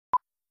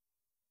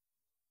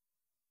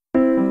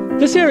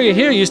This area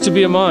here used to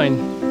be a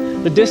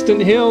mine. The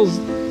distant hills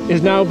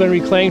has now been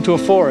reclaimed to a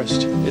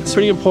forest. It's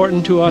pretty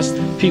important to us.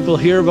 People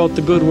hear about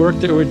the good work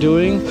that we're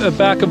doing.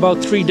 Back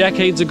about 3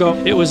 decades ago,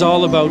 it was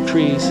all about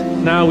trees.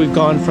 Now we've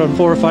gone from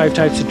 4 or 5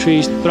 types of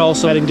trees, but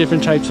also adding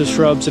different types of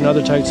shrubs and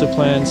other types of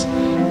plants.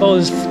 Oh,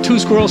 there's 2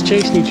 squirrels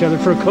chasing each other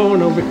for a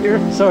cone over here.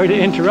 Sorry to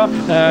interrupt.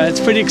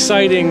 It's pretty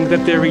exciting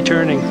that they're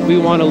returning. We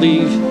want to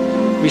leave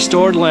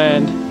restored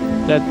land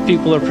that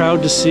people are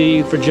proud to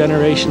see for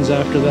generations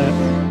after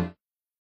that.